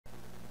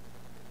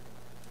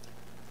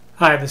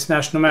Hi, this is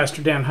National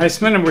Master Dan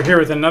Heisman, and we're here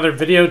with another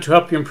video to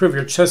help you improve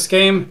your chess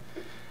game.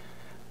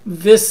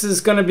 This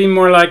is going to be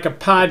more like a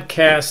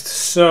podcast,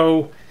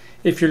 so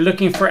if you're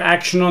looking for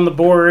action on the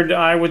board,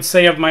 I would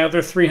say of my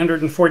other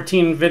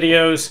 314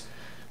 videos,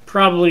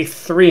 probably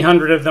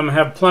 300 of them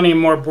have plenty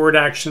more board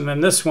action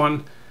than this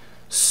one.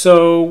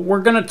 So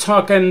we're going to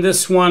talk in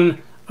this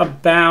one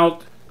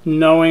about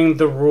knowing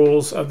the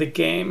rules of the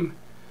game.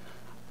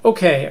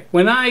 Okay,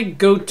 when I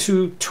go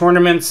to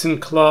tournaments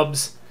and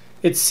clubs,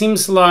 it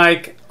seems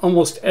like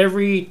almost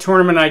every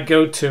tournament I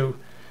go to,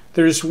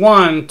 there's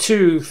 1,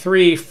 2,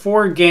 3,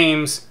 4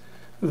 games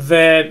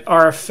that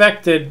are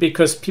affected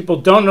because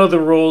people don't know the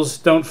rules,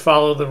 don't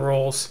follow the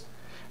rules.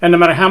 And no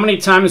matter how many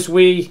times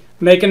we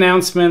make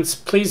announcements,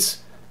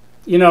 please,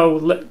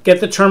 get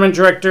the tournament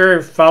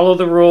director, follow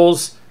the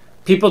rules.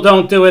 People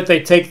don't do it. They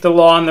take the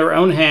law in their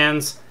own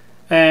hands,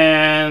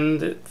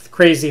 and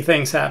crazy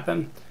things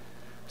happen.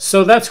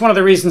 So that's one of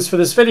the reasons for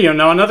this video.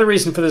 Now, another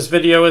reason for this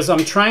video is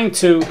I'm trying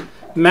to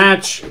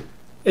match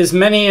as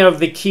many of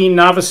the key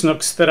novice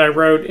nooks that I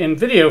wrote in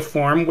video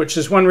form, which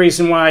is one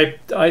reason why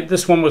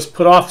this one was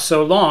put off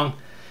so long,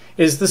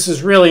 is this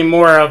is really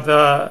more of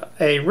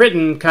a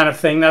written kind of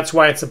thing. That's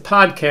why it's a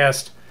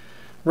podcast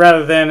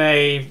rather than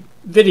a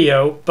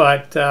video,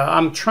 but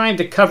I'm trying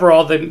to cover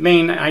all the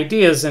main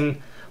ideas,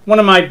 and one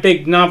of my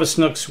big novice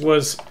nooks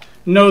was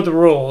know the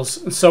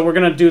rules. So we're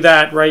going to do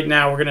that right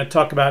now. We're going to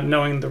talk about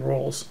knowing the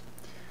rules.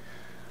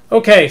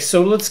 Okay,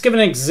 so let's give an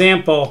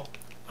example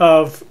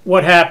of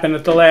what happened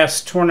at the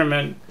last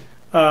tournament.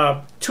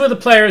 Two of the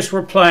players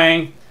were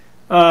playing.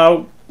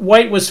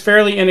 White was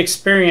fairly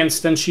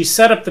inexperienced, and she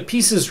set up the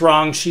pieces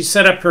wrong. She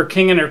set up her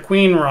king and her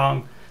queen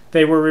wrong.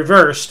 They were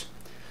reversed.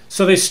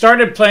 So they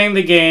started playing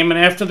the game, and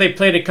after they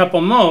played a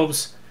couple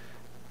moves,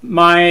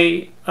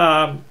 my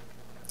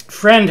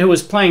friend who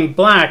was playing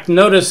black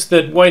noticed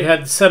that white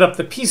had set up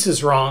the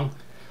pieces wrong.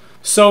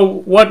 So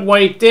what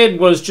white did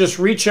was just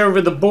reach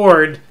over the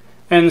board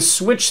and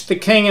switch the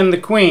king and the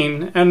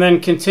queen and then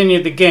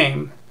continue the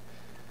game.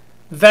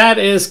 That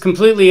is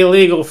completely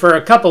illegal for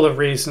a couple of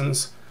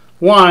reasons.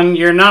 One,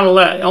 you're not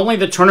allowed, only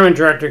the tournament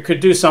director could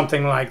do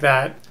something like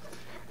that.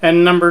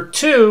 And number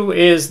two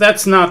is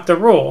that's not the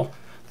rule.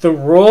 The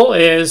rule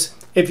is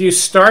if you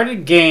start a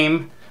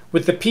game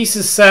with the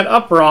pieces set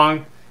up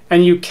wrong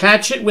and you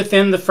catch it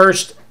within the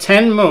first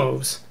 10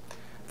 moves,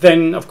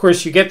 then of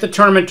course you get the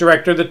tournament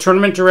director. The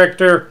tournament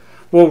director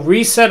will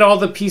reset all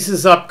the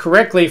pieces up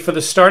correctly for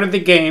the start of the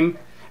game,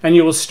 and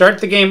you will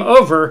start the game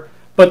over,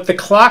 but the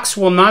clocks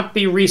will not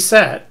be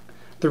reset.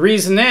 The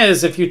reason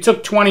is if you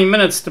took 20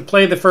 minutes to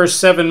play the first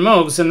 7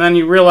 moves and then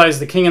you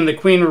realize the king and the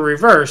queen were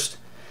reversed,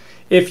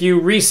 if you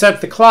reset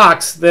the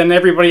clocks, then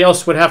everybody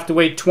else would have to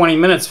wait 20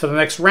 minutes for the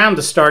next round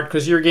to start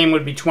because your game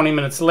would be 20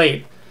 minutes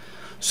late.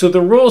 So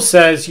the rule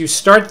says you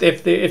start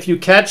if you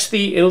catch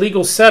the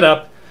illegal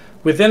setup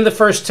within the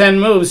first 10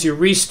 moves, you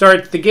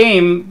restart the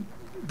game,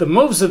 the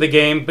moves of the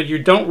game, but you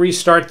don't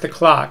restart the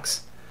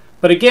clocks.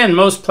 But again,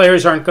 most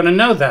players aren't going to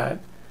know that.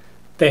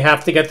 They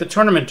have to get the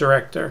tournament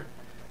director.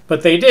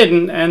 But they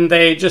didn't, and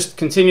they just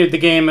continued the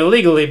game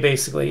illegally,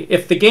 basically.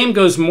 If the game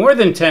goes more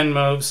than 10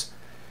 moves,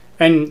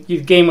 and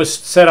the game was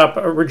set up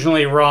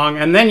originally wrong,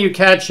 and then you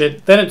catch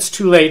it, then it's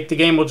too late. The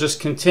game will just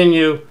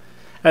continue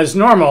as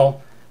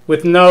normal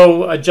with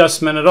no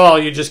adjustment at all.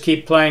 You just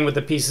keep playing with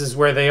the pieces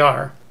where they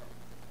are.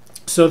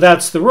 So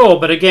that's the rule,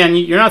 but again,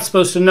 you're not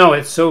supposed to know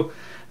it. So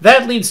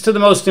that leads to the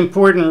most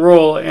important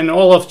rule in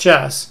all of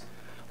chess,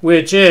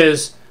 which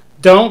is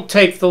don't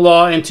take the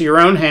law into your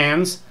own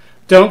hands.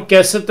 Don't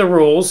guess at the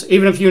rules.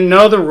 Even if you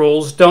know the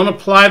rules, don't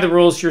apply the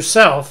rules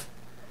yourself.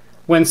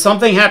 When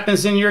something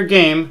happens in your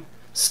game,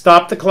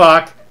 stop the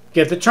clock,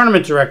 get the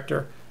tournament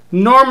director.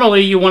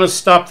 Normally, you want to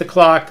stop the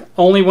clock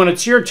only when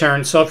it's your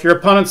turn. So if your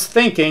opponent's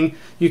thinking,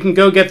 you can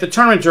go get the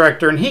tournament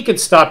director and he could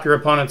stop your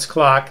opponent's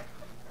clock.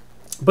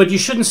 But you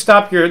shouldn't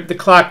stop the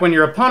clock when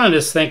your opponent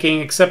is thinking,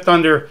 except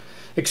under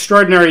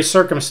extraordinary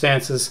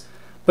circumstances.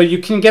 But you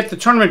can get the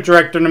tournament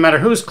director no matter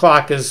whose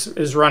clock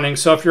is running.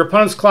 So if your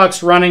opponent's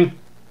clock's running,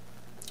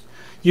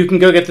 you can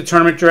go get the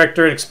tournament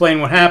director and explain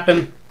what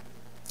happened.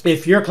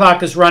 If your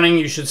clock is running,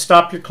 you should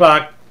stop your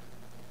clock,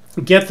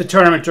 get the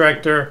tournament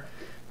director,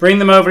 bring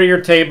them over to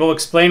your table,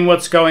 explain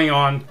what's going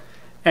on,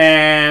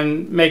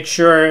 and make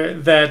sure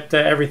that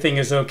everything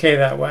is okay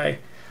that way.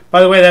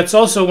 By the way, that's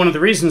also one of the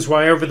reasons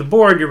why over the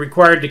board you're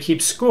required to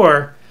keep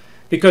score,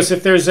 because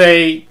if there's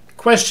a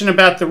question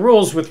about the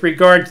rules with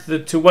regard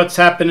to what's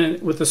happening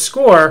with the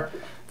score,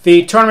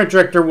 the tournament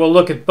director will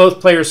look at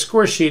both players'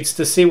 score sheets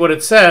to see what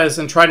it says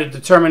and try to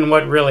determine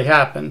what really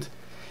happened.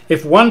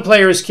 If one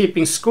player is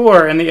keeping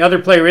score and the other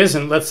player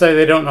isn't, let's say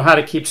they don't know how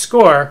to keep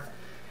score,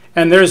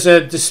 and there's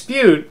a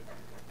dispute,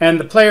 and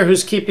the player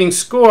who's keeping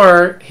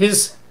score,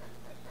 his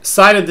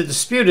side of the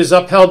dispute is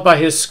upheld by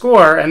his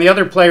score, and the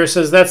other player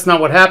says that's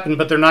not what happened,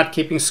 but they're not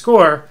keeping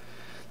score,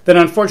 then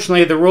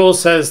unfortunately the rule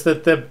says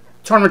that the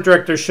tournament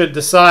director should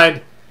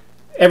decide,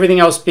 everything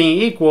else being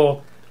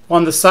equal,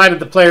 on the side of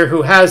the player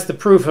who has the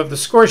proof of the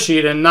score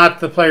sheet and not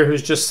the player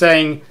who's just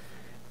saying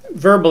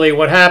verbally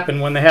what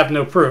happened when they have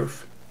no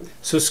proof.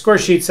 So score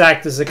sheets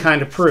act as a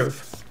kind of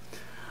proof.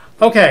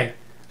 Okay,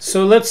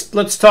 so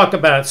let's talk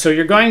about it. So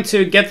you're going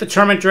to get the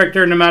tournament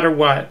director no matter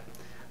what.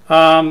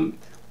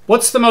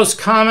 What's the most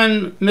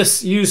common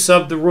misuse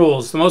of the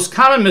rules? The most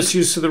common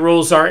misuse of the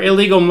rules are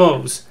illegal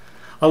moves.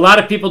 A lot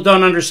of people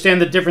don't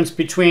understand the difference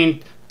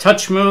between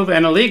touch move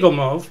and illegal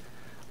move.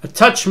 A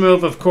touch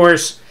move, of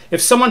course, if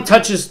someone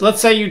touches,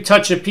 let's say you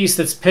touch a piece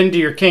that's pinned to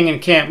your king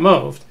and can't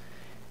move.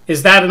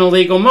 Is that an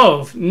illegal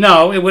move?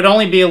 No, it would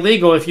only be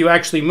illegal if you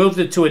actually moved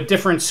it to a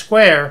different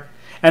square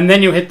and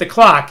then you hit the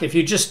clock. If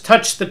you just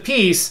touch the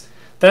piece,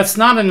 that's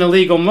not an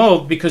illegal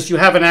move because you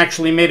haven't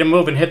actually made a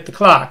move and hit the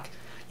clock.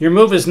 Your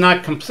move is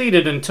not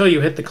completed until you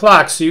hit the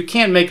clock, so you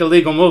can't make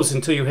illegal moves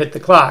until you hit the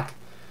clock.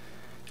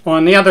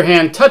 On the other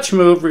hand, touch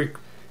move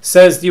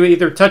says you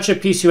either touch a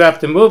piece, you have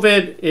to move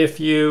it. If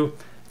you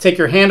take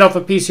your hand off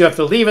a piece, you have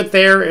to leave it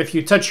there. If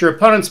you touch your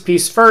opponent's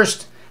piece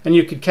first and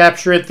you could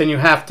capture it, then you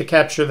have to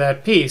capture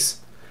that piece.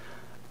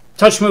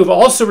 Touch move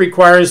also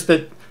requires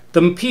that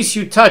the piece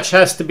you touch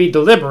has to be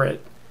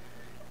deliberate.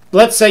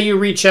 Let's say you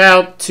reach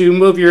out to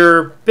move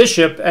your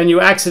bishop and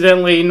you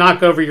accidentally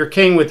knock over your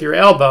king with your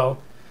elbow,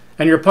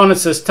 and your opponent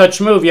says, touch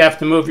move, you have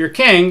to move your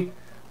king.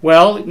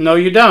 Well, no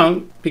you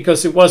don't,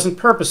 because it wasn't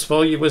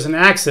purposeful, it was an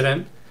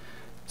accident.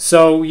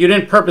 So you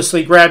didn't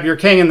purposely grab your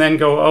king and then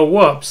go, oh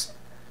whoops.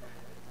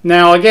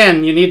 Now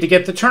again, you need to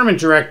get the tournament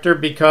director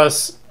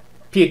because,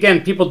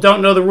 again, people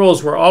don't know the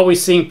rules. We're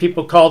always seeing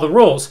people call the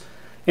rules.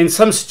 In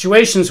some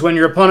situations when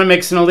your opponent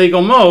makes an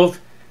illegal move,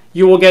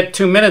 you will get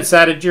 2 minutes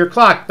added to your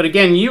clock. But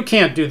again, you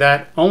can't do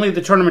that. Only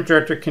the tournament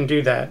director can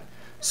do that.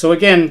 So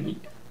again,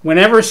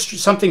 whenever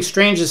something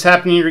strange is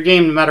happening in your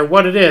game, no matter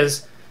what it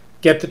is,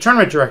 get the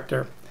tournament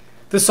director.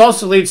 This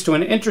also leads to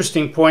an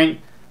interesting point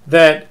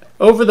that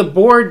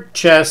over-the-board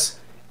chess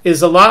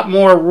is a lot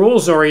more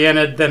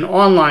rules-oriented than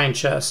online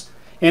chess.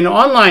 In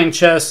online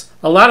chess,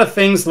 a lot of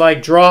things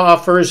like draw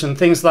offers and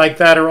things like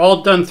that are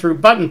all done through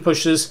button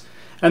pushes,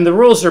 and the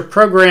rules are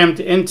programmed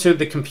into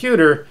the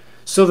computer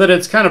so that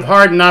it's kind of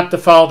hard not to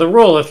follow the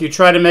rule. If you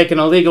try to make an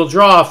illegal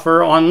draw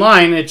offer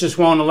online, it just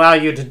won't allow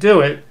you to do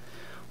it.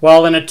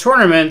 While in a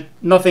tournament,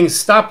 nothing's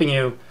stopping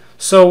you.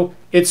 So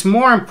it's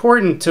more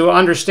important to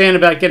understand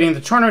about getting the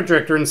tournament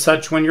director and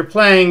such when you're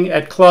playing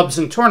at clubs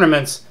and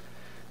tournaments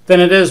than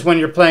it is when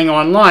you're playing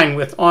online.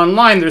 With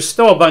online, there's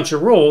still a bunch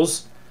of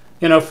rules.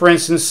 You know, for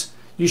instance,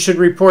 you should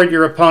report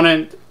your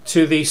opponent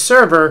to the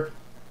server.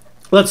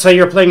 Let's say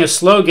you're playing a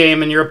slow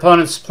game and your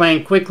opponent's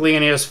playing quickly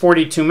and he has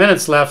 42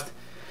 minutes left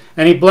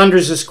and he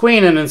blunders his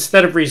queen, and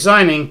instead of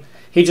resigning,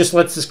 he just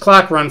lets his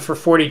clock run for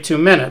 42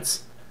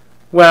 minutes.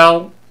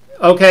 Well,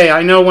 okay,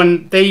 I know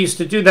when they used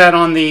to do that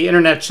on the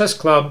Internet Chess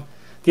Club,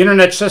 the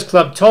Internet Chess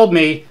Club told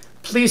me,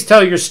 please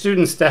tell your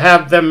students to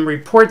have them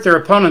report their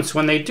opponents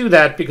when they do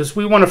that, because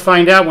we want to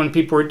find out when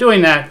people are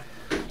doing that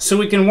so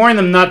we can warn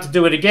them not to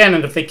do it again.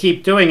 And if they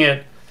keep doing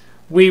it,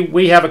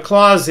 we have a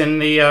clause in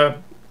the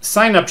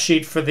sign-up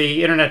sheet for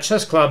the Internet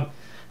Chess Club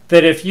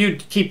that if you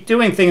keep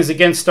doing things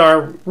against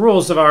our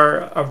rules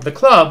of the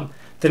club,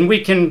 then we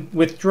can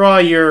withdraw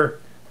your,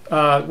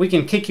 we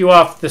can kick you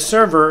off the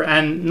server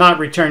and not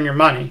return your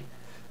money.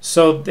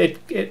 So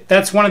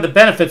that's one of the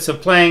benefits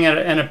of playing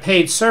in a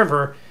paid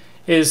server,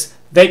 is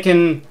they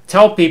can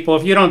tell people,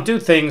 if you don't do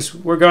things,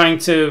 we're going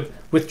to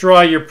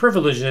withdraw your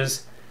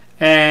privileges.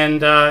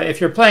 And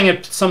if you're playing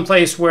at some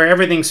place where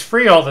everything's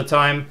free all the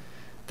time,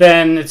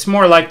 then it's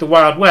more like the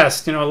Wild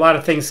West. You know, a lot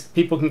of things,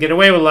 people can get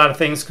away with a lot of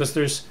things because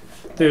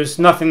there's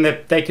nothing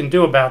that they can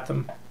do about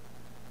them.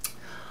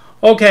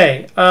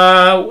 Okay,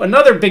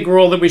 another big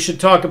rule that we should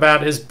talk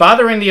about is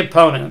bothering the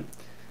opponent.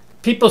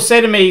 People say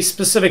to me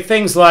specific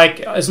things like,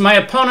 is my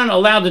opponent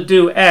allowed to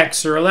do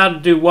X or allowed to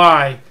do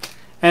Y?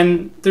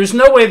 And there's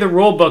no way the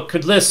rule book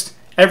could list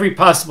every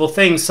possible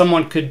thing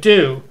someone could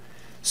do.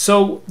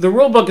 So the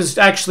rule book is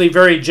actually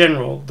very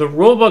general. The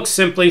rule book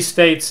simply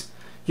states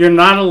you're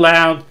not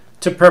allowed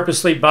to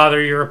purposely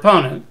bother your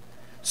opponent.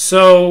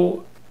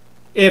 So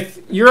if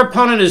your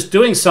opponent is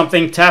doing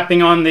something,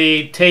 tapping on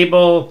the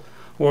table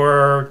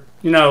or,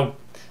 you know,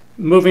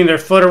 moving their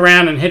foot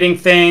around and hitting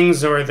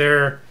things, or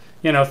they're,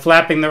 you know,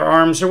 flapping their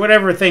arms or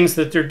whatever things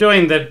that they're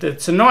doing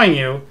that's annoying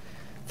you,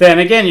 then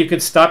again, you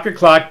could stop your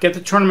clock, get the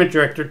tournament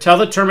director, tell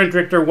the tournament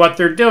director what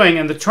they're doing,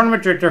 and the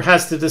tournament director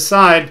has to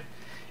decide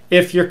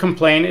if your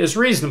complaint is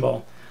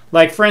reasonable.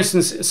 Like, for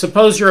instance,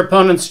 suppose your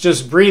opponent's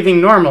just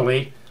breathing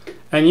normally,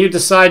 and you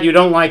decide you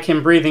don't like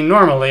him breathing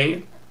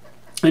normally,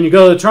 and you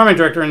go to the tournament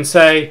director and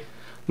say,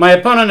 my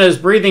opponent is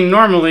breathing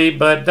normally,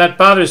 but that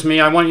bothers me,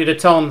 I want you to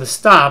tell him to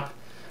stop.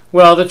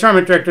 Well, the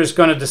tournament director is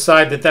going to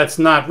decide that that's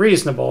not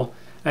reasonable,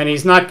 and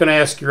he's not going to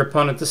ask your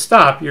opponent to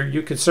stop.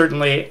 You could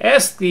certainly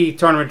ask the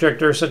tournament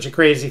director such a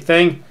crazy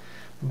thing,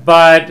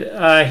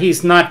 but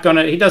he's not going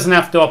to, he doesn't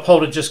have to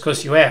uphold it just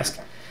because you ask.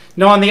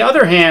 Now, on the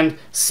other hand,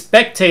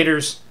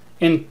 spectators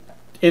in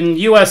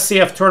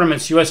USCF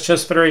tournaments, US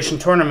Chess Federation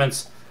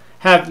tournaments,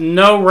 have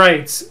no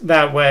rights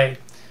that way.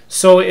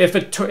 So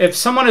if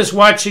someone is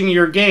watching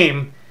your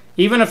game,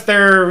 even if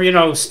they're, you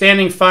know,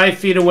 standing 5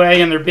 feet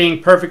away and they're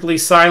being perfectly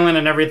silent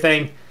and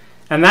everything,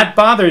 and that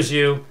bothers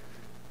you,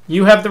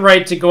 you have the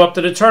right to go up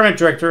to the tournament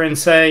director and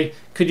say,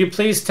 could you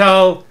please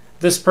tell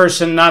this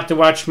person not to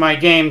watch my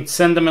game,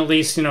 send them at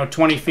least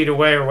 20 feet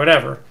away or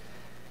whatever.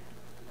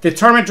 The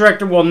tournament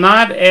director will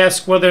not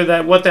ask what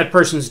that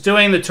person's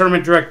doing. The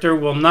tournament director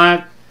will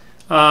not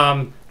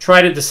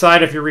try to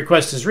decide if your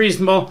request is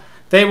reasonable.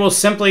 They will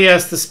simply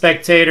ask the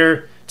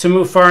spectator to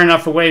move far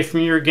enough away from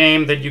your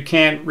game that you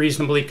can't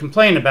reasonably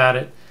complain about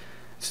it.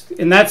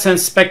 In that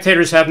sense,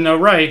 spectators have no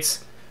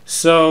rights,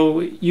 so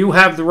you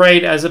have the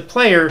right as a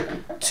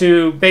player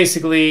to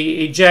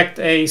basically eject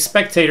a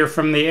spectator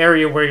from the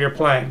area where you're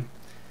playing.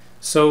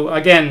 So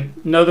again,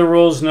 know the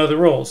rules, know the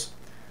rules.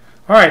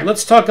 All right,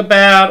 let's talk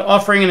about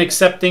offering and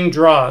accepting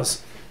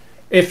draws.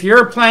 If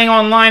you're playing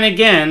online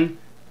again,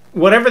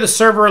 whatever the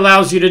server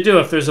allows you to do,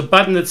 if there's a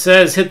button that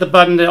says hit the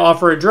button to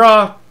offer a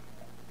draw,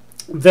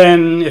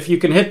 then if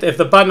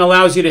the button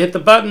allows you to hit the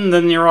button,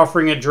 then you're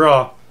offering a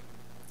draw.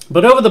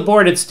 But over the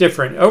board, it's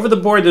different. Over the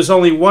board, there's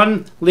only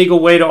one legal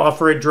way to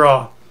offer a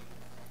draw,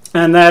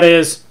 and that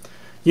is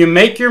you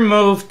make your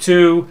move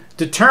to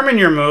determine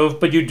your move,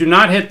 but you do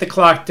not hit the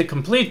clock to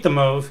complete the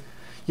move.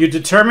 You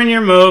determine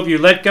your move, you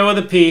let go of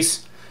the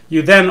piece,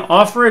 you then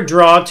offer a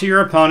draw to your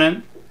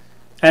opponent,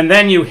 and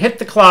then you hit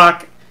the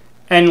clock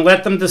and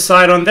let them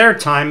decide on their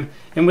time,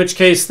 in which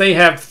case they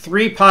have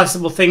three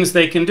possible things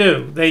they can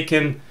do. They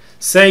can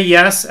say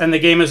yes and the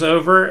game is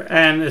over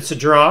and it's a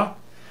draw.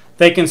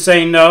 They can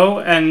say no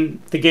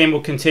and the game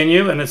will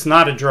continue and it's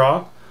not a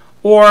draw.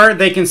 Or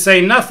they can say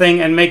nothing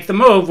and make the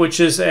move, which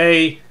is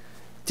a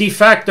de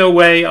facto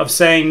way of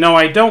saying, no,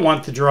 I don't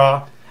want the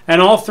draw.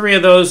 And all three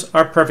of those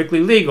are perfectly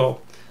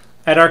legal.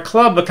 At our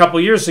club a couple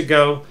years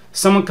ago,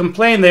 someone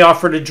complained they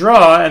offered a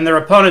draw and their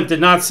opponent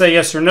did not say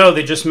yes or no,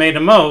 they just made a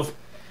move.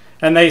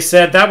 And they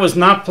said that was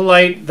not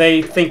polite.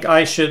 They think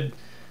I should,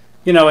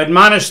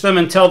 admonish them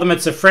and tell them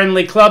it's a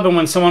friendly club, and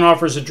when someone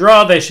offers a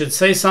draw, they should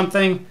say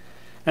something.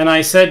 And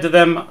I said to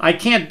them, I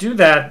can't do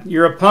that.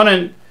 Your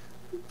opponent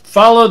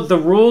followed the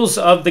rules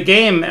of the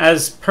game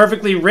as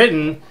perfectly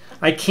written.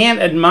 I can't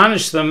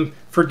admonish them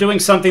for doing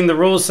something the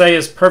rules say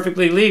is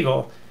perfectly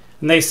legal.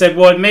 And they said,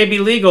 well, it may be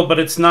legal, but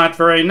it's not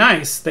very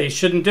nice. They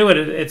shouldn't do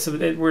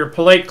it. We're a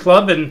polite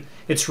club, and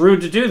it's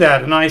rude to do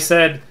that. And I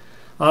said,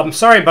 I'm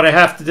sorry, but I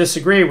have to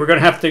disagree. We're going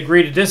to have to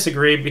agree to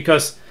disagree,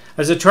 because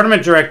as a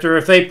tournament director,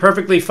 if they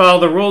perfectly follow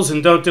the rules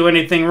and don't do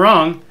anything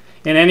wrong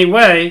in any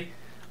way,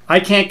 I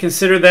can't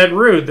consider that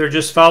rude. They're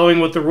just following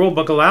what the rule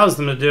book allows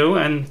them to do,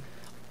 and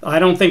I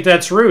don't think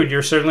that's rude.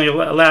 You're certainly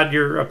allowed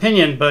your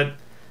opinion, but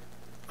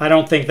I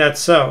don't think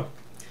that's so.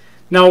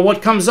 Now,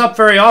 what comes up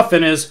very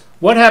often is,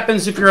 what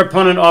happens if your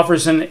opponent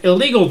offers an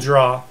illegal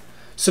draw?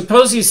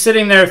 Suppose he's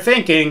sitting there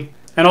thinking,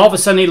 and all of a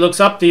sudden he looks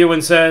up to you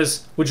and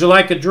says, would you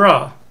like a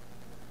draw?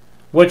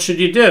 What should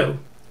you do?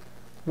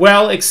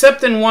 Well,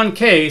 except in one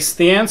case,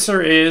 the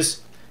answer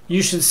is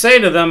you should say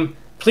to them,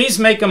 please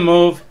make a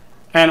move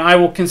and I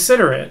will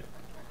consider it.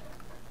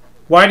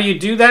 Why do you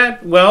do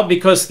that? Well,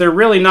 because they're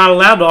really not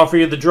allowed to offer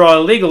you the draw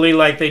illegally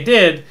like they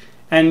did,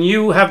 and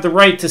you have the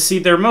right to see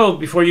their move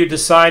before you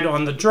decide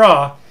on the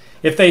draw.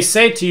 If they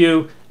say to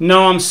you,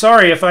 no, I'm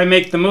sorry, if I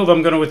make the move,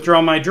 I'm going to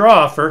withdraw my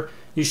draw offer,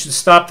 you should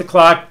stop the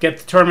clock, get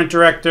the tournament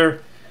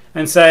director,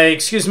 and say,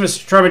 excuse me,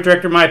 Mr. Tournament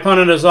Director, my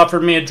opponent has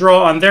offered me a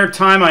draw on their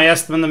time. I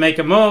asked them to make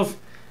a move.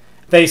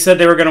 They said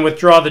they were going to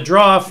withdraw the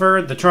draw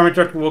offer. The tournament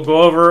director will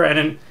go over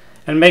and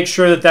make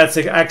sure that that's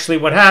actually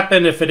what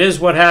happened. If it is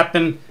what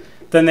happened,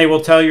 then they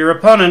will tell your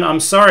opponent, I'm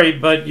sorry,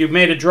 but you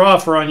made a draw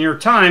offer on your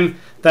time.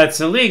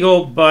 That's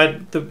illegal,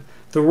 but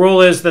the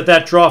rule is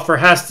that draw offer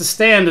has to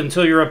stand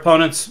until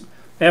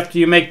after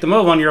you make the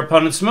move on your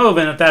opponent's move,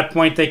 and at that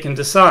point they can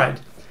decide.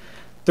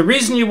 The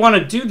reason you want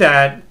to do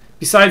that,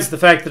 besides the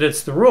fact that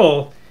it's the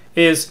rule,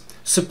 is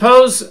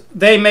suppose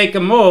they make a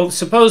move,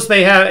 suppose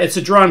it's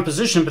a drawn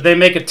position, but they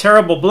make a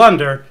terrible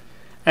blunder,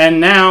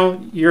 and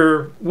now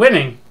you're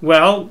winning.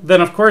 Well,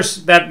 then of course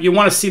that you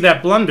want to see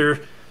that blunder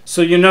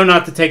so you know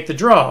not to take the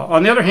draw.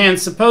 On the other hand,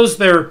 suppose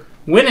they're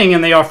winning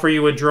and they offer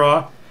you a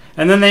draw,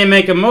 and then they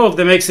make a move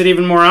that makes it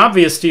even more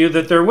obvious to you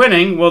that they're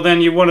winning. Well,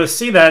 then you want to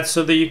see that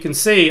so that you can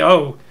see,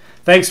 oh,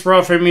 thanks for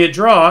offering me a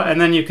draw,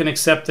 and then you can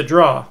accept the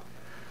draw.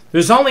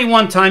 There's only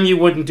one time you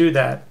wouldn't do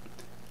that.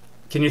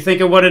 Can you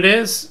think of what it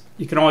is?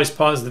 You can always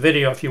pause the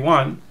video if you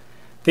want.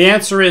 The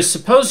answer is,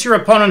 suppose your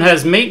opponent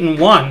has mate and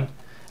 1,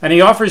 and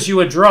he offers you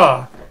a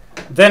draw.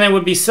 Then it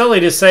would be silly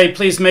to say,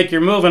 please make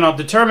your move and I'll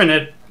determine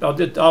it.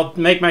 I'll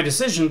make my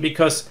decision,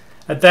 because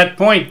at that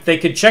point they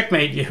could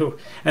checkmate you,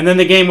 and then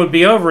the game would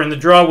be over and the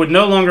draw would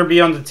no longer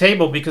be on the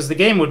table because the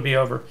game would be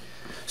over.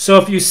 So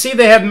if you see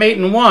they have mate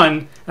and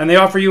 1 and they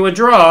offer you a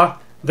draw,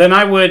 then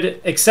I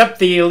would accept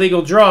the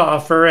illegal draw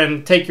offer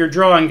and take your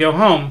draw and go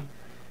home.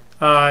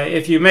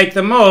 If you make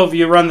the move,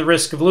 you run the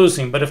risk of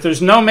losing. But if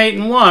there's no mate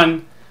and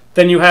 1,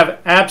 then you have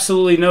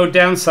absolutely no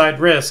downside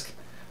risk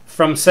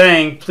from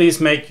saying, please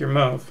make your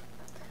move.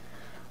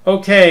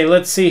 Okay,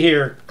 let's see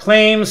here.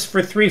 Claims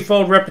for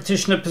threefold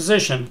repetition of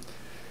position.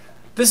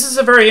 This is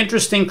a very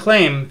interesting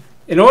claim.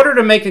 In order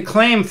to make a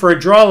claim for a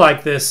draw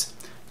like this,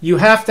 you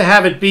have to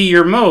have it be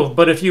your move.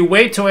 But if you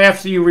wait till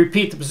after you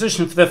repeat the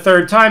position for the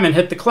third time and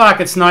hit the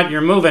clock, it's not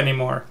your move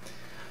anymore.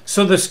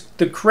 So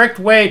the correct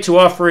way to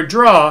offer a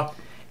draw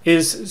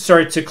is,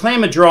 to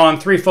claim a draw on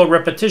threefold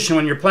repetition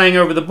when you're playing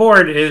over the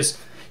board is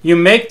you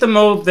make the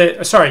move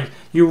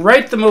you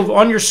write the move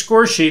on your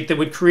score sheet that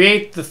would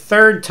create the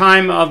third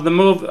time of the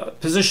move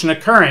position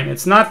occurring.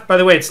 It's not, by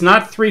the way, it's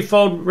not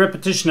threefold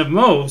repetition of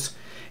moves.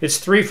 It's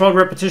threefold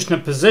repetition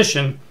of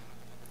position,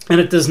 and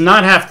it does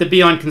not have to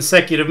be on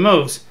consecutive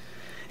moves.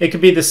 It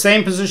could be the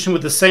same position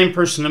with the same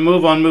person to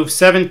move on move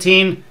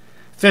 17,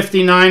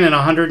 59, and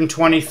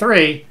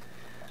 123.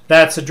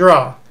 That's a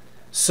draw.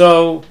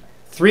 So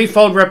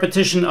threefold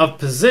repetition of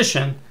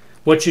position,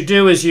 what you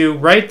do is you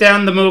write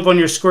down the move on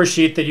your score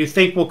sheet that you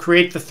think will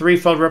create the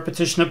threefold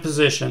repetition of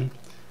position.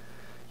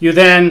 You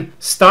then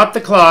stop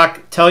the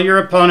clock, tell your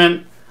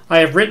opponent, I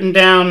have written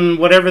down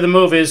whatever the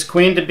move is,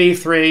 queen to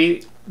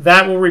b3.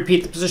 That will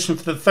repeat the position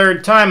for the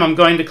third time. I'm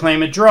going to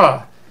claim a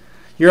draw.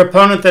 Your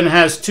opponent then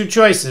has two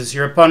choices.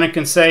 Your opponent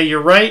can say,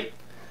 you're right,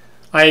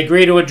 I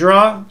agree to a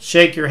draw,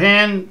 shake your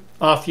hand,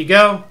 off you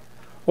go.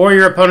 Or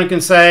your opponent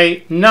can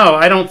say, no,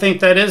 I don't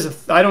think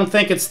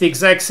it's the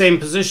exact same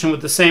position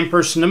with the same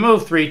person to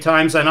move three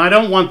times, and I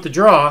don't want the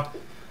draw.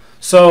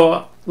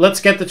 So let's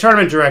get the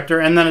tournament director.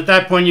 And then at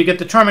that point, you get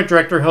the tournament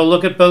director. He'll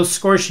look at both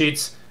score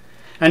sheets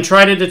and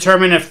try to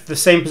determine if the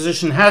same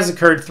position has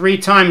occurred three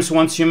times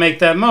once you make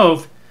that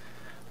move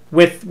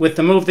with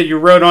the move that you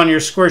wrote on your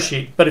score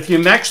sheet. But if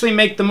you actually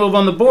make the move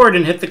on the board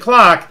and hit the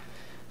clock,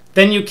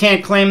 then you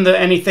can't claim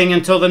anything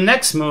until the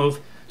next move.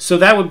 So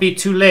that would be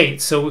too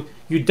late. So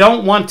you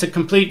don't want to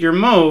complete your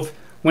move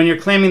when you're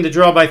claiming the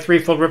draw by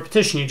threefold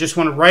repetition. You just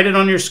want to write it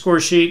on your score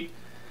sheet,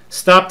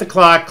 stop the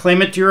clock,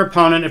 claim it to your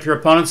opponent. If your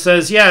opponent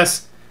says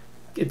yes,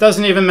 it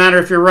doesn't even matter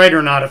if you're right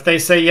or not. If they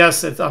say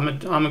yes,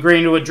 I'm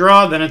agreeing to a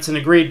draw, then it's an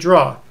agreed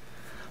draw.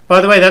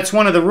 By the way, that's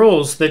one of the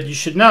rules that you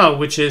should know,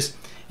 which is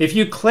if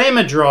you claim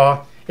a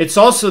draw, it's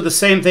also the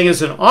same thing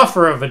as an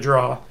offer of a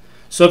draw.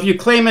 So if you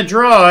claim a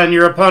draw and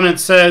your opponent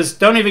says,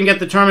 don't even get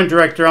the tournament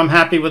director, I'm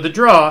happy with the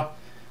draw,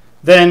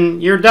 then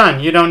you're done.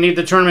 You don't need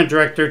the tournament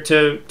director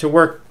to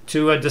work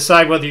to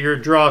decide whether your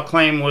draw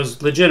claim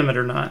was legitimate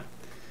or not.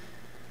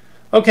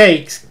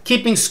 Okay,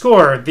 keeping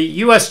score. The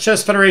U.S.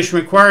 Chess Federation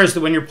requires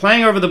that when you're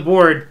playing over the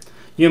board,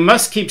 you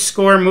must keep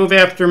score move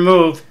after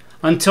move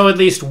until at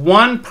least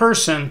one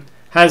person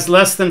has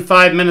less than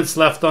 5 minutes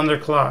left on their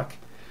clock.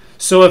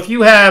 So if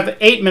you have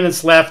 8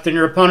 minutes left and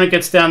your opponent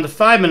gets down to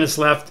 5 minutes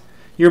left,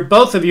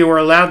 both of you are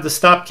allowed to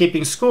stop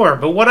keeping score.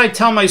 But what I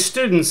tell my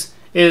students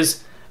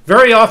is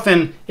very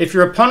often, if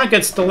your opponent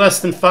gets to less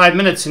than 5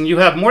 minutes and you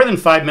have more than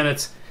 5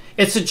 minutes,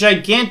 it's a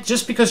gigantic,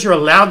 just because you're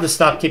allowed to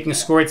stop keeping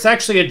score, it's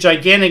actually a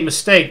gigantic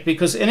mistake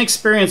because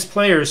inexperienced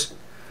players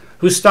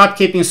who stop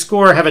keeping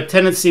score have a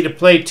tendency to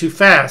play too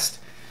fast.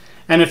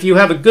 And if you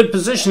have a good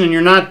position and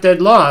you're not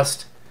dead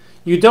lost,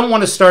 you don't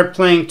want to start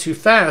playing too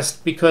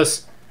fast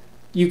because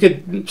you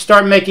could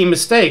start making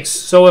mistakes.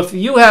 So if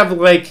you have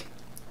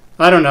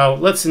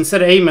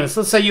instead of 8 minutes,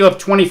 let's say you have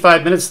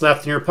 25 minutes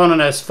left and your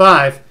opponent has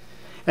 5,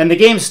 and the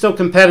game's still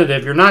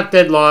competitive, you're not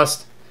dead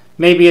lost,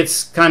 maybe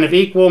it's kind of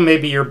equal,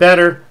 maybe you're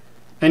better,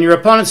 and your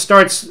opponent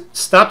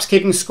stops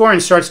keeping score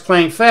and starts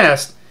playing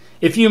fast.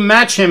 If you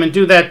match him and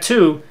do that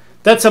too,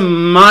 that's a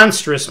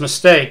monstrous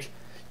mistake.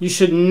 You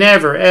should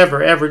never,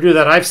 ever, ever do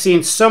that. I've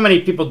seen so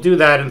many people do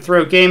that and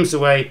throw games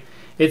away.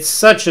 It's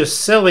such a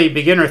silly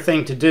beginner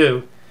thing to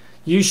do.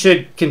 You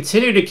should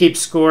continue to keep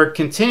score,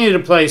 continue to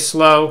play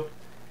slow.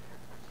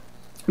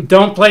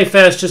 Don't play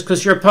fast just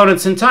because your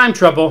opponent's in time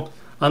trouble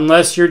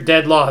unless you're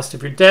dead lost.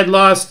 If you're dead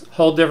lost,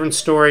 whole different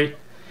story.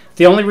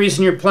 The only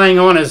reason you're playing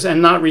on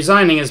and not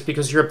resigning is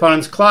because your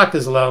opponent's clock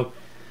is low.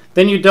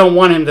 Then you don't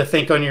want him to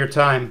think on your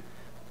time.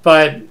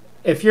 But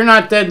if you're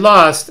not dead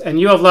lost and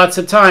you have lots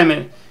of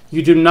time,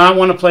 you do not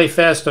want to play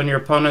fast on your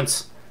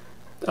opponent's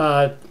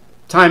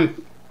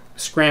time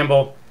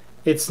scramble.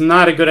 It's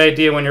not a good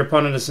idea when your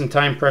opponent is in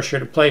time pressure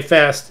to play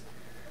fast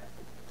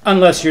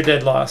unless you're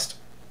dead lost.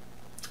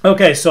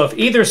 Okay, so if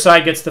either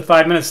side gets to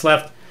 5 minutes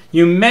left,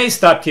 you may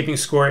stop keeping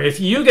score. If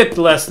you get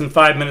less than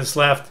 5 minutes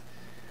left,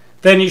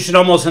 then you should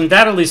almost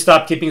undoubtedly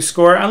stop keeping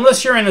score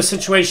unless you're in a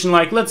situation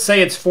like, let's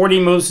say it's 40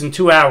 moves in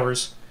 2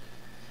 hours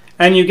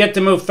and you get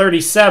to move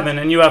 37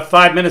 and you have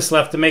 5 minutes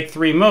left to make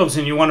 3 moves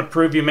and you want to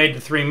prove you made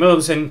the 3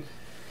 moves and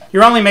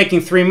you're only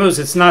making 3 moves,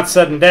 it's not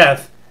sudden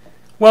death.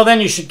 Well,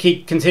 then you should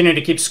continue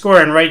to keep score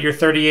and write your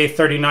 38th,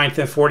 39th,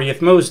 and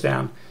 40th moves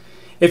down.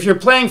 If you're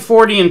playing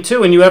 40 and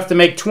 2 and you have to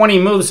make 20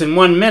 moves in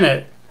 1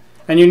 minute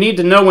and you need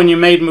to know when you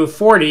made move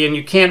 40 and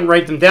you can't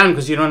write them down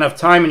because you don't have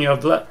time and you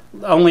have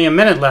only a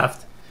minute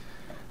left,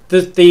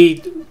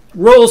 the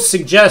rules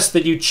suggest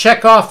that you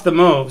check off the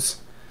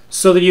moves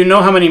so that you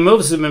know how many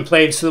moves have been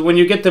played, so that when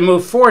you get to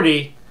move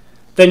 40,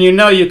 then you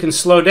know you can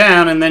slow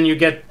down and then you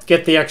get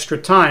the extra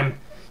time.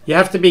 You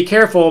have to be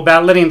careful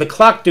about letting the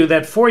clock do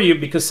that for you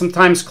because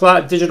sometimes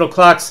digital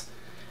clocks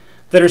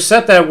that are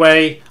set that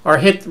way are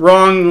hit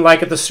wrong,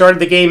 like at the start of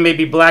the game,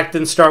 maybe black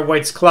didn't start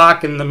white's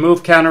clock and the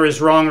move counter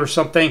is wrong or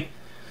something.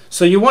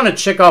 So you want to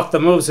check off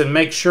the moves and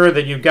make sure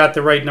that you've got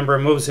the right number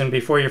of moves in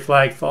before your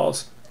flag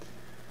falls.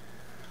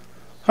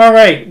 All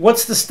right,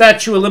 what's the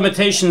statute of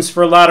limitations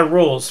for a lot of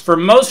rules? For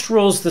most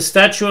rules, the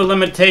statute of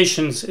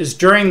limitations is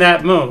during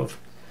that move.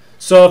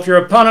 So if your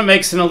opponent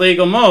makes an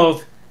illegal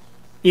move,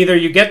 either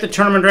you get the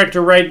tournament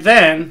director right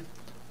then,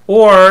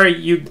 or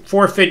you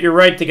forfeit your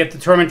right to get the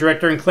tournament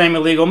director and claim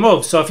illegal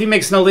move. So if he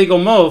makes an illegal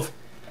move,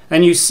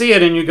 and you see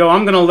it and you go,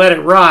 I'm going to let it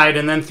ride,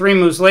 and then 3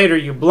 moves later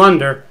you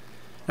blunder,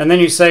 and then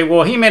you say,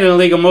 well, he made an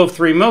illegal move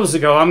 3 moves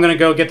ago, I'm going to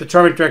go get the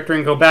tournament director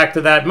and go back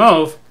to that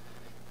move.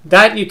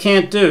 That you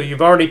can't do.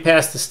 You've already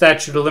passed the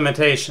statute of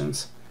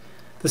limitations.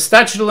 The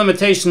statute of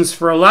limitations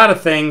for a lot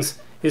of things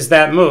is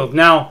that move.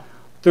 Now,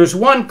 there's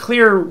one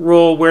clear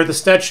rule where the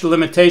statute of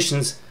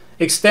limitations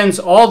extends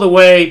all the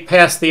way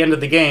past the end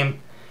of the game,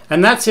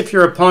 and that's if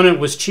your opponent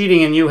was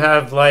cheating and you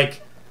have,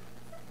 like,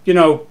 you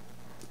know,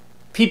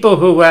 people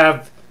who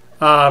have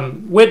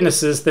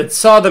witnesses that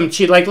saw them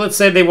cheat. Like, let's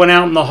say they went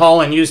out in the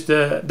hall and used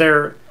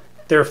their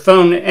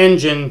phone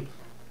engine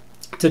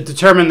to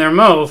determine their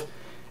move,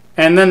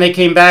 and then they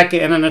came back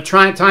and in a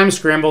time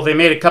scramble they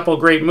made a couple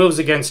great moves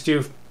against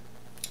you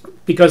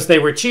because they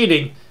were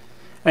cheating,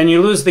 and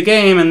you lose the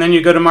game, and then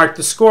you go to mark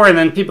the score, and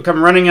then people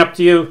come running up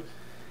to you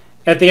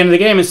at the end of the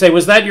game and say,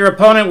 was that your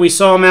opponent? We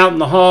saw him out in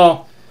the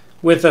hall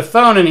with a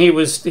phone and he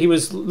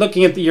was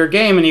looking at your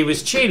game and he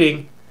was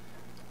cheating.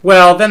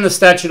 Well, then the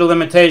statute of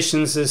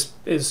limitations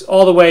is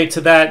all the way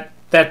to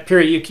that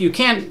period. You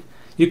can't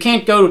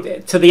go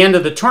to the end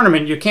of the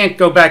tournament. You can't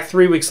go back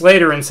 3 weeks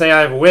later and say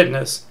I have a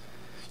witness.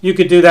 You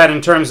could do that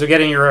in terms of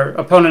getting your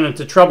opponent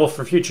into trouble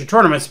for future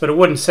tournaments, but it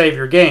wouldn't save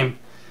your game.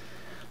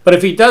 But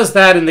if he does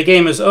that and the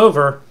game is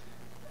over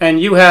and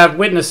you have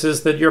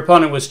witnesses that your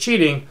opponent was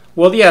cheating,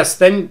 well, yes,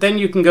 then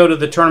you can go to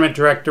the tournament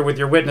director with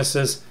your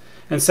witnesses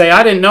and say,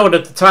 I didn't know it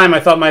at the time. I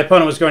thought my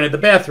opponent was going to the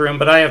bathroom,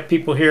 but I have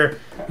people here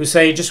who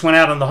say he just went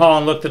out in the hall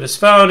and looked at his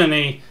phone and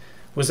he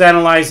was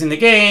analyzing the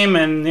game,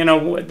 and you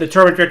know the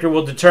tournament director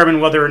will determine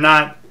whether or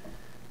not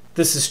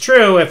this is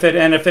true. If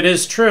it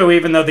is true,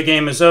 even though the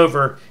game is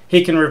over,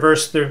 he can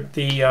reverse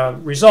the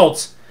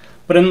results.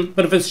 But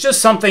if it's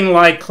just something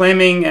like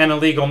claiming an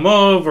illegal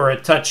move or a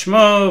touch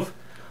move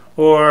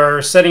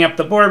or setting up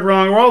the board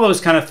wrong or all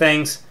those kind of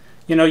things,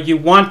 you know, you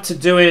want to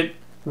do it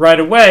right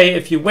away.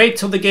 If you wait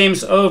till the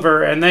game's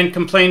over and then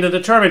complain to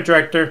the tournament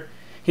director,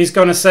 he's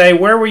going to say,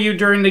 where were you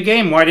during the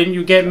game? Why didn't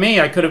you get me?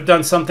 I could have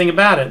done something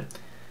about it.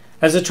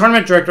 As a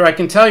tournament director, I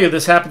can tell you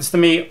this happens to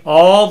me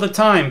all the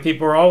time.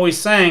 People are always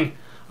saying,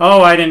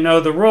 oh, I didn't know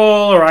the rule,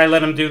 or I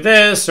let him do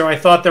this, or I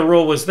thought the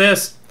rule was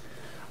this.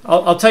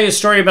 I'll tell you a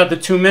story about the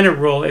 2-minute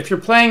rule. If you're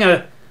playing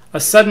a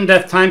sudden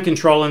death time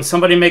control and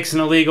somebody makes an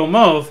illegal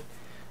move,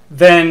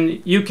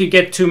 then you could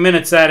get 2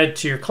 minutes added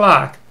to your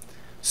clock.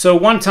 So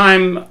one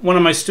time, one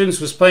of my students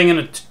was playing in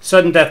a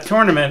sudden death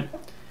tournament,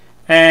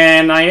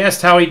 and I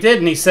asked how he did,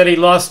 and he said he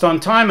lost on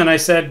time, and I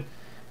said,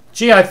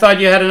 gee, I thought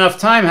you had enough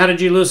time. How did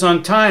you lose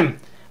on time?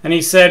 And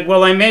he said,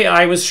 well,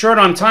 I was short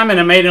on time, and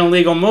I made an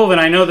illegal move,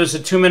 and I know there's a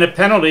 2-minute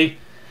penalty.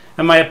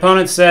 And my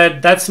opponent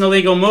said, that's an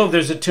illegal move.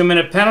 There's a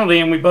 2-minute penalty,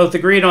 and we both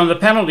agreed on the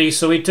penalty,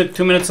 so he took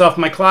 2 minutes off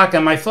my clock,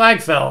 and my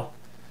flag fell.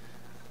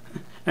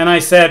 And I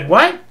said,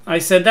 what? I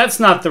said, that's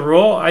not the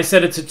rule. I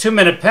said, it's a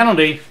 2-minute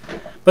penalty,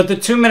 but the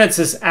 2 minutes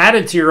is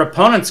added to your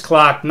opponent's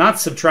clock, not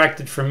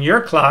subtracted from your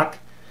clock.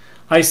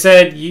 I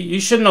said, you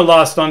shouldn't have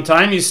lost on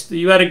time.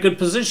 You had a good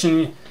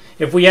position.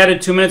 If we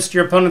added 2 minutes to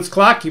your opponent's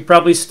clock, you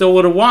probably still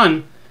would have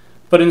won.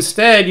 But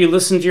instead, you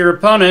listened to your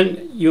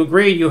opponent, you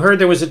agreed, you heard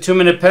there was a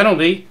 2-minute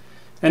penalty,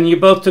 and you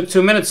both took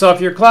 2 minutes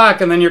off your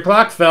clock, and then your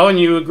clock fell, and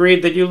you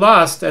agreed that you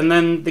lost, and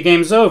then the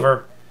game's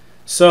over.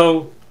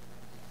 So,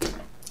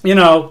 you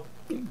know,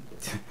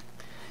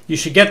 you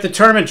should get the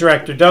tournament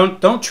director.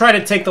 Don't try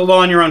to take the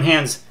law in your own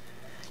hands.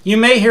 You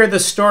may hear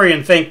this story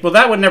and think, well,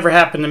 that would never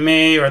happen to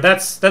me, or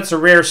that's a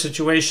rare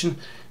situation.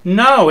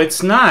 No,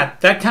 it's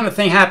not. That kind of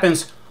thing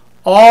happens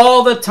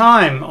all the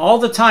time. All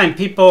the time.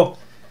 People,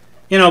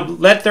 you know,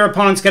 let their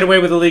opponents get away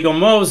with illegal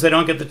moves. They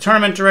don't get the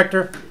tournament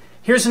director.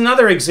 Here's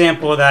another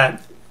example of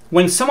that.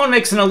 When someone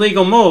makes an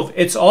illegal move,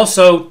 it's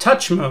also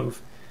touch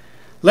move.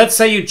 Let's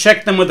say you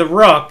check them with a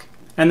rook,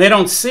 and they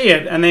don't see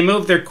it, and they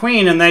move their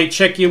queen, and they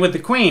check you with the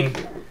queen.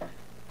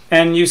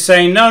 And you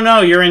say,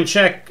 no, you're in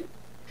check.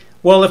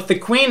 Well, if the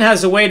queen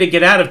has a way to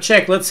get out of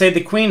check, let's say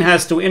the queen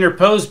has to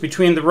interpose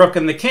between the rook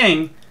and the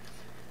king,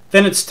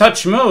 then it's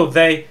touch move.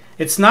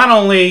 It's not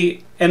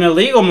only an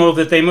illegal move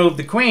that they move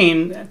the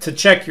queen to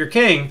check your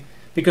king,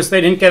 because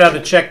they didn't get out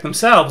of check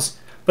themselves,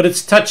 but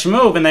it's touch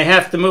move, and they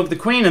have to move the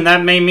queen, and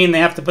that may mean they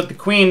have to put the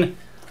queen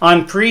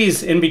on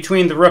prise in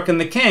between the rook and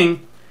the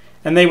king,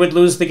 and they would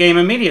lose the game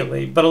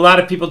immediately. But a lot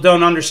of people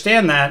don't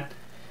understand that.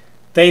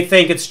 They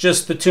think it's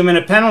just the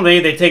 2-minute penalty.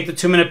 They take the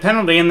 2-minute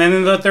penalty, and then they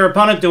let their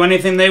opponent do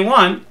anything they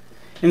want,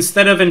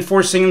 instead of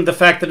enforcing the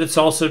fact that it's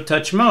also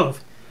touch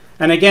move.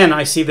 And again,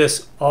 I see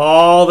this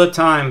all the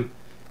time.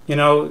 You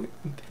know,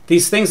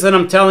 these things that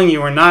I'm telling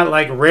you are not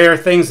like rare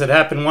things that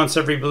happen once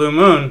every blue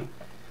moon.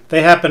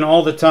 They happen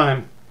all the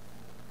time.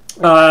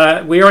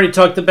 We already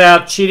talked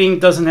about cheating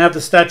doesn't have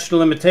the statute of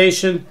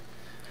limitation.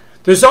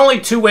 There's only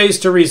two ways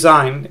to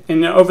resign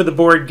in an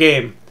over-the-board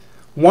game.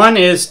 One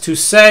is to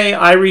say,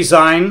 I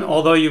resign,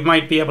 although you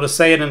might be able to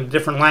say it in a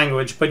different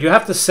language, but you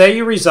have to say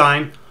you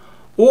resign,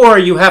 or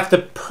you have to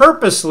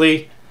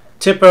purposely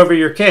tip over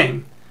your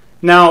king.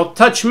 Now,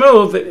 touch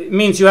move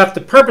means you have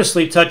to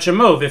purposely touch a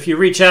move. If you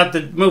reach out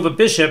to move a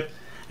bishop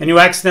and you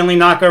accidentally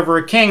knock over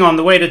a king on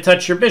the way to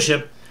touch your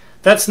bishop,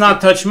 that's not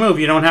touch move.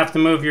 You don't have to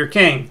move your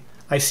king.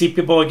 I see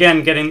people,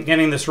 again,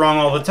 getting this wrong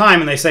all the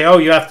time, and they say, oh,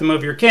 you have to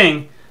move your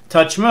king,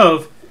 touch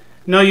move.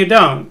 No, you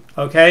don't,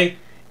 okay?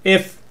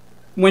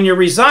 When you're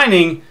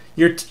resigning,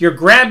 you're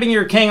grabbing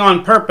your king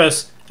on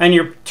purpose and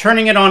you're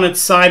turning it on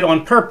its side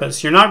on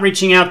purpose. You're not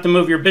reaching out to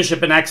move your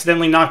bishop and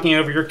accidentally knocking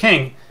over your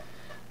king.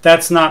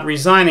 That's not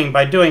resigning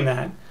by doing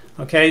that.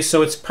 Okay,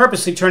 so it's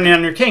purposely turning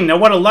on your king. Now,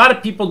 what a lot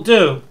of people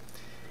do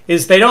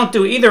is they don't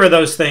do either of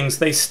those things.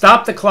 They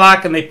stop the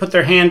clock and they put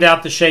their hand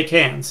out to shake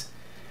hands.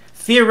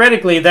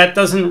 Theoretically, that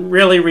doesn't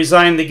really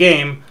resign the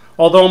game,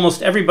 although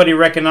almost everybody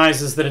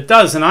recognizes that it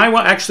does. And I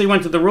actually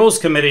went to the rules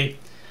committee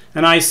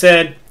and I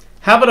said,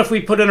 how about if we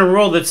put in a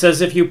rule that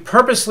says if you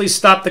purposely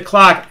stop the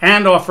clock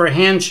and offer a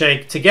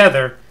handshake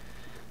together,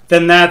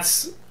 then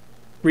that's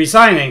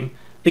resigning.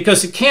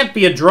 Because it can't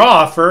be a draw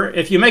offer.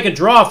 If you make a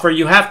draw offer,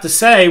 you have to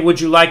say, would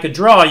you like a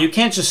draw? You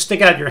can't just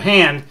stick out your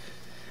hand,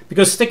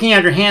 because sticking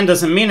out your hand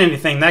doesn't mean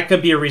anything. That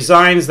could be a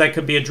resigns, that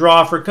could be a draw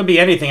offer, it could be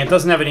anything. It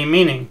doesn't have any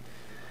meaning.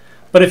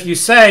 But if you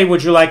say,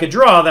 would you like a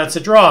draw, that's a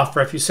draw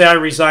offer. If you say, I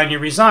resign, you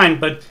resign.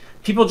 But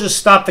people just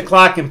stop the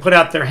clock and put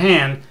out their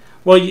hand.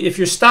 Well, if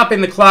you're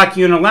stopping the clock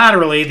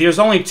unilaterally, there's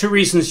only two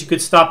reasons you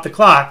could stop the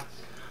clock.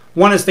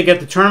 One is to get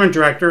the tournament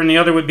director, and the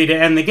other would be to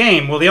end the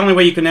game. Well, the only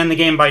way you can end the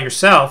game by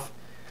yourself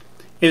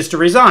is to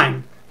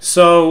resign.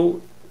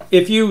 So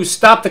if you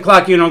stop the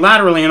clock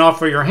unilaterally and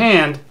offer your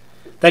hand,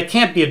 that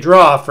can't be a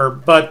draw offer.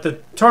 But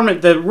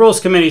the rules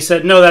committee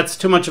said, no, that's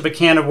too much of a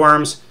can of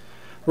worms.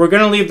 We're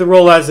going to leave the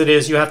rule as it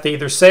is. You have to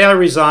either say I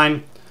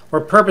resign or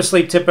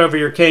purposely tip over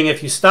your king.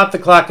 If you stop the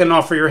clock and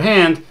offer your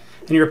hand,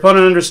 and your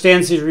opponent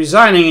understands he's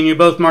resigning and you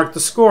both mark the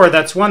score,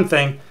 that's one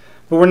thing.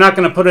 But we're not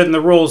going to put it in the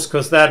rules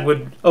because that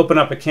would open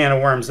up a can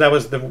of worms. That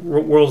was the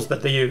rules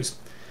that they used.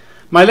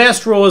 My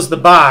last rule is the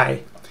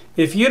bye.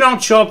 If you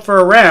don't show up for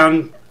a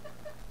round,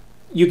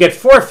 you get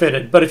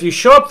forfeited. But if you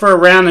show up for a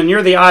round and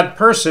you're the odd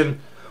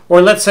person,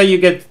 or let's say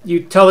you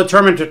tell the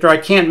tournament director, I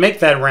can't make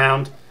that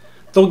round,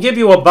 they'll give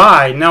you a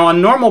bye. Now, a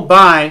normal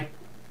bye,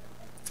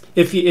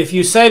 if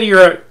you say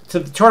to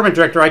the tournament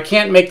director, I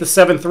can't make the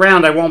 7th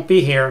round, I won't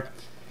be here,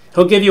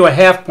 he'll give you a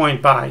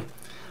half-point bye.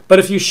 But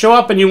if you show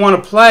up and you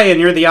want to play and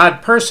you're the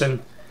odd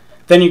person,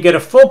 then you get a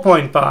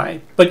full-point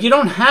bye. But you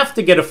don't have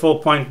to get a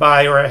full-point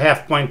bye or a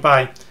half-point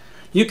bye.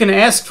 You can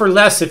ask for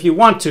less if you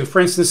want to. For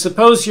instance,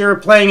 suppose you're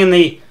playing in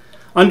the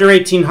under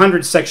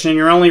 1800 section and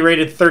you're only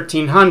rated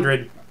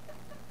 1300,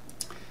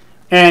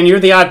 and you're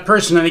the odd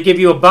person and they give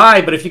you a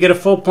bye, but if you get a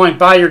full-point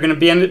bye, you're going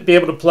to be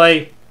able to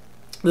play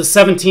the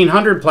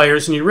 1700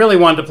 players, and you really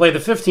wanted to play the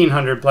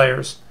 1500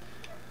 players.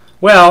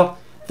 Well,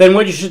 then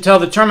what you should tell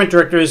the tournament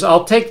director is,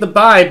 I'll take the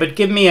bye, but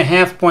give me a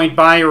half-point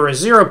bye or a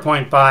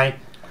 0-point bye.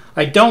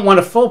 I don't want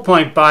a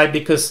full-point bye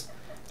because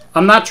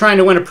I'm not trying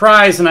to win a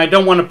prize, and I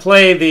don't want to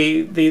play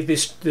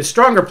the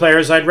stronger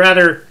players. I'd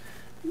rather,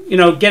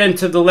 get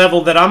into the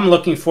level that I'm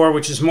looking for,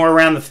 which is more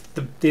around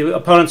the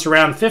opponents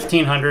around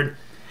 1500.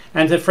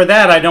 And for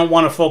that, I don't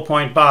want a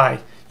full-point bye.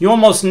 You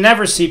almost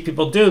never see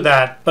people do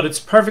that, but it's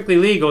perfectly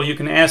legal. You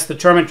can ask the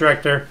tournament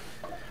director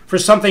for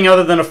something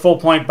other than a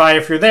full-point bye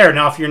if you're there.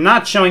 Now, if you're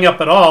not showing up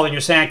at all and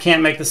you're saying, I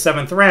can't make the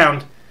 7th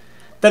round,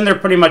 then they're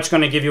pretty much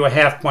going to give you a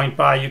half-point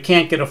bye. You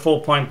can't get a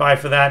full-point bye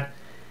for that.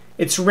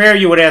 It's rare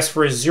you would ask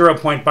for a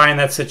 0-point bye in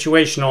that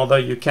situation, although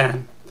you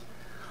can.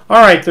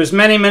 All right, there's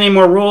many, many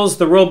more rules.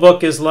 The rule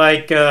book is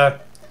like,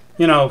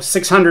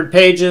 600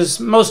 pages.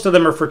 Most of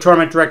them are for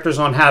tournament directors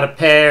on how to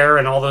pair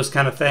and all those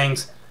kind of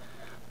things.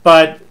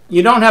 But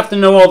you don't have to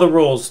know all the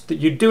rules.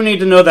 You do need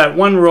to know that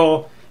one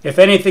rule. If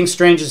anything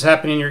strange is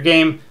happening in your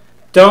game,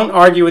 don't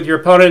argue with your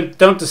opponent.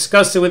 Don't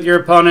discuss it with your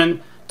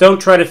opponent.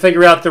 Don't try to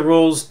figure out the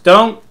rules.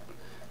 Don't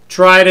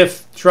try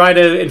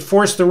to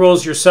enforce the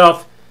rules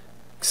yourself.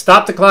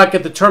 Stop the clock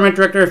at the tournament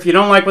director. If you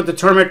don't like what the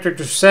tournament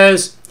director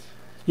says,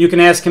 you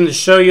can ask him to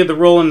show you the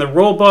rule in the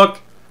rule book.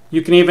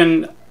 You can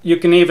even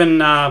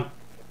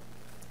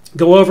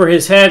go over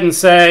his head and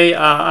say,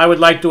 I would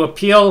like to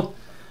appeal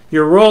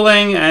your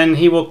ruling, and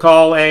he will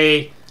call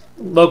a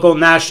local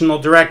national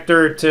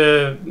director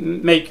to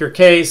make your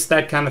case,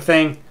 that kind of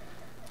thing.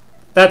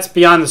 That's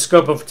beyond the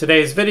scope of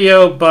today's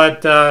video,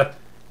 but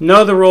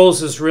know the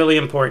rules is really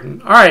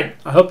important. All right,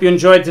 I hope you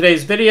enjoyed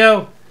today's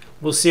video.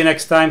 We'll see you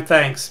next time.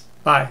 Thanks.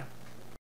 Bye.